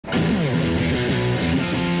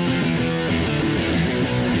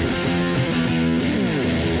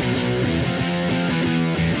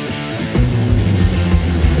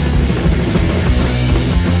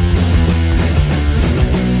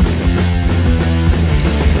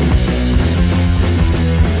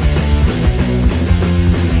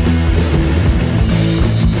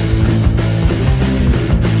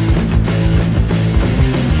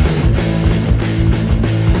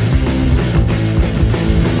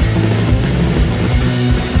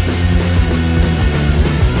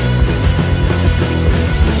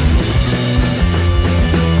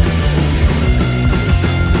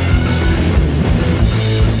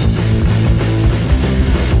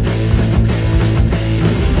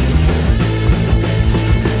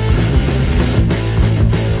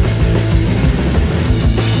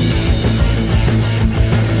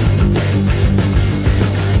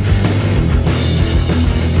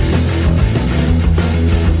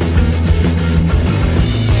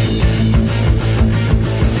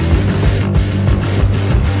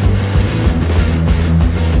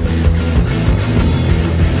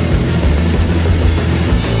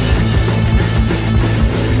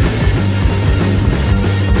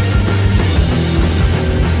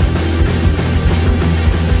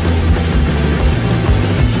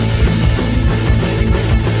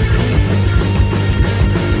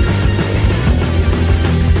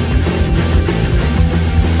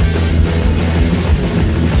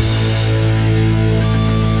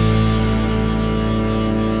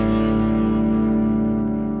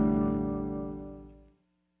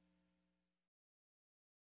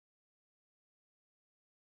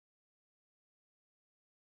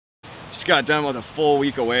just got done with a full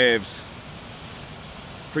week of waves.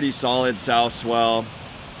 Pretty solid south swell.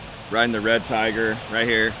 Riding the Red Tiger right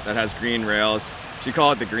here that has green rails. Should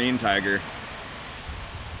call it the Green Tiger.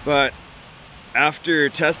 But after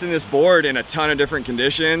testing this board in a ton of different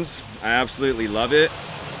conditions, I absolutely love it.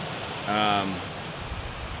 I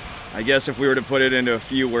guess if we were to put it into a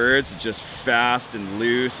few words, it's just fast and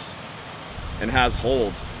loose and has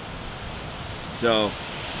hold. So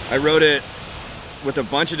I rode it with a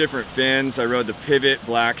bunch of different fins. I rode the Pivot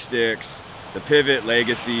blackstix, the Pivot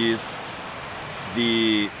legacies,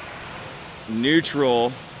 the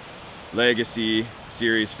neutral legacy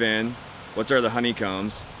series fins. What's are the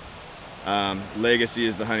honeycombs? Legacy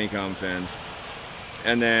is the honeycomb fins.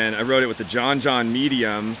 And then I rode it with the John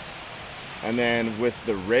mediums, and then with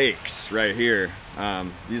the rakes right here.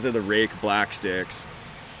 These are the rake blackstix.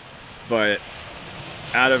 But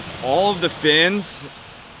out of all of the fin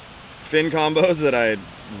combos that I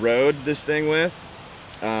rode this thing with,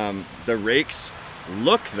 the rakes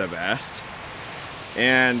look the best,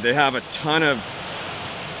 and they have a ton of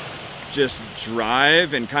just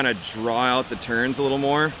drive and kind of draw out the turns a little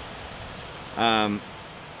more. And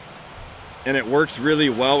it works really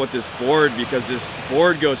well with this board because this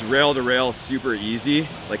board goes rail to rail super easy,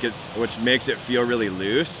 which makes it feel really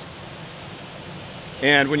loose.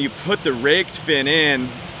 And when you put the raked fin in,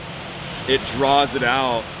 it draws it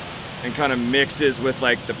out and kind of mixes with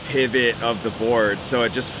like the pivot of the board, so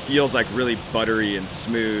it just feels like really buttery and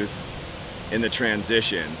smooth in the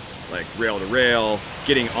transitions, like rail to rail,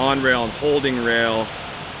 getting on rail and holding rail.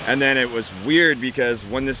 And then it was weird because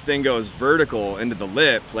when this thing goes vertical into the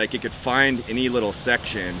lip, like it could find any little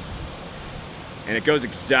section and it goes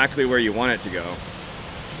exactly where you want it to go.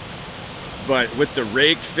 But with the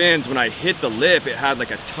raked fins, when I hit the lip, it had like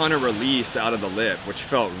a ton of release out of the lip, which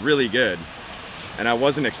felt really good. And I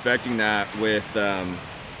wasn't expecting that with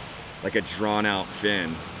like a drawn out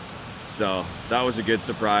fin. So that was a good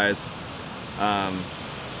surprise.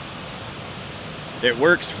 It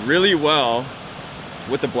works really well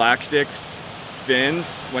with the blackstix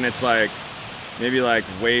fins when it's like maybe like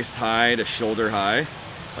waist high to shoulder high.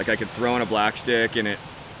 Like I could throw in a blackstick and it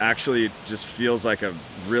actually just feels like a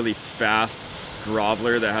really fast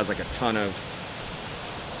groveler that has like a ton of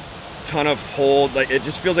hold. Like it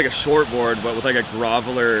just feels like a shortboard but with like a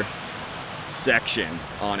groveler section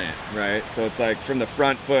on it, right? So it's like from the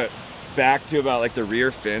front foot back to about like the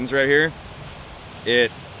rear fins right here,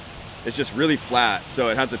 it's just really flat, so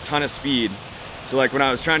it has a ton of speed. So like when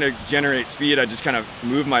I was trying to generate speed, I just kind of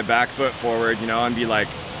move my back foot forward, you know, and be like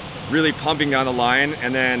really pumping down the line.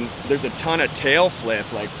 And then there's a ton of tail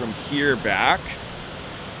flip like from here back.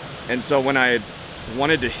 And so when I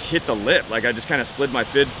wanted to hit the lip, like I just kind of slid my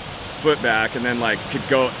foot back and then like could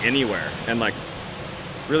go anywhere and like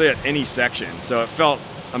really at any section. So it felt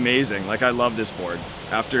amazing. Like I love this board.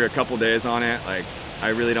 After a couple days on it, like I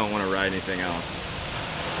really don't want to ride anything else.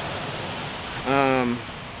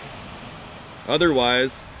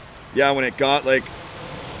 Otherwise, yeah, when it got like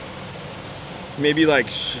maybe like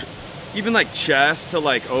even like chest to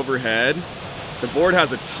like overhead, the board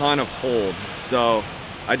has a ton of hold. So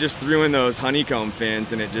I just threw in those honeycomb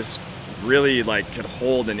fins and it just really like could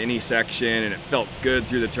hold in any section, and it felt good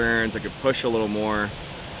through the turns. I could push a little more.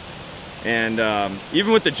 And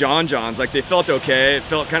even with the Johns, like they felt okay. It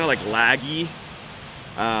felt kind of like laggy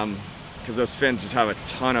because those fins just have a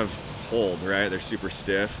ton of hold, right? They're super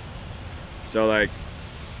stiff. So like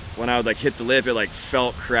when I would like hit the lip, it like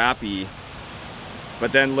felt crappy.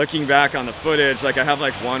 But then looking back on the footage, like I have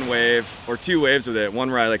like one wave or two waves with it.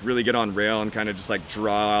 One where I like really get on rail and kind of just like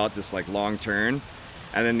draw out this like long turn.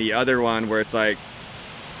 And then the other one where it's like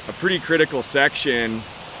a pretty critical section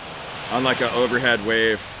on like an overhead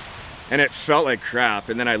wave. And it felt like crap.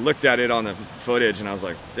 And then I looked at it on the footage and I was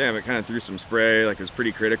like, damn, it kind of threw some spray. Like it was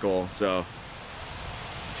pretty critical. So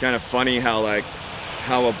it's kind of funny how like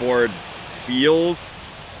how a board feels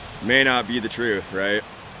may not be the truth, right?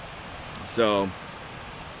 So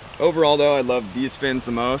overall though, I love these fins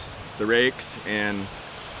the most, the rakes, and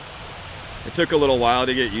it took a little while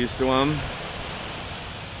to get used to them.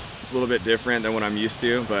 It's a little bit different than what I'm used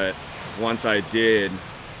to, but once I did,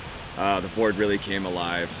 the board really came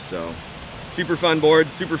alive. So super fun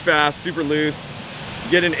board, super fast, super loose. You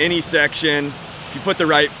get in any section. If you put the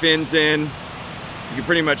right fins in, you can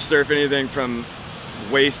pretty much surf anything from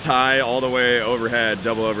waist high all the way overhead,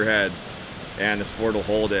 double overhead, and this board will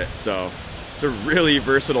hold it. So it's a really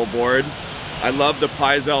versatile board. I love the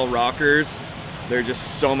Pyzel rockers. They're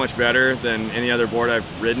just so much better than any other board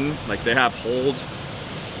I've ridden. Like they have hold.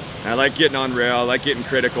 And I like getting on rail, I like getting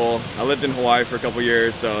critical. I lived in Hawaii for a couple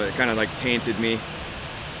years, so it kind of like tainted me.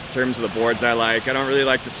 in terms of the boards I like. I don't really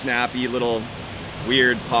like the snappy little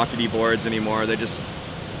weird pockety boards anymore. They just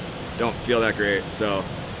don't feel that great. So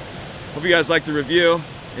hope you guys like the review.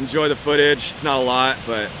 Enjoy the footage. It's not a lot,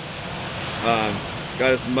 but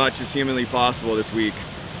got as much as humanly possible this week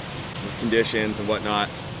with conditions and whatnot.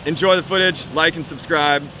 Enjoy the footage, like and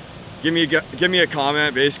subscribe. Give me a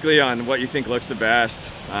comment basically on what you think looks the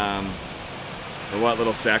best, or what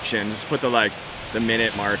little section. Just put the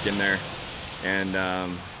minute mark in there,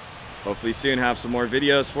 and hopefully soon have some more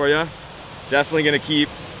videos for you. Definitely gonna keep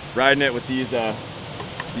riding it with these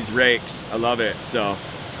rakes. I love it. So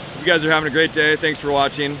if you guys are having a great day, thanks for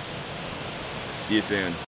watching. See you soon.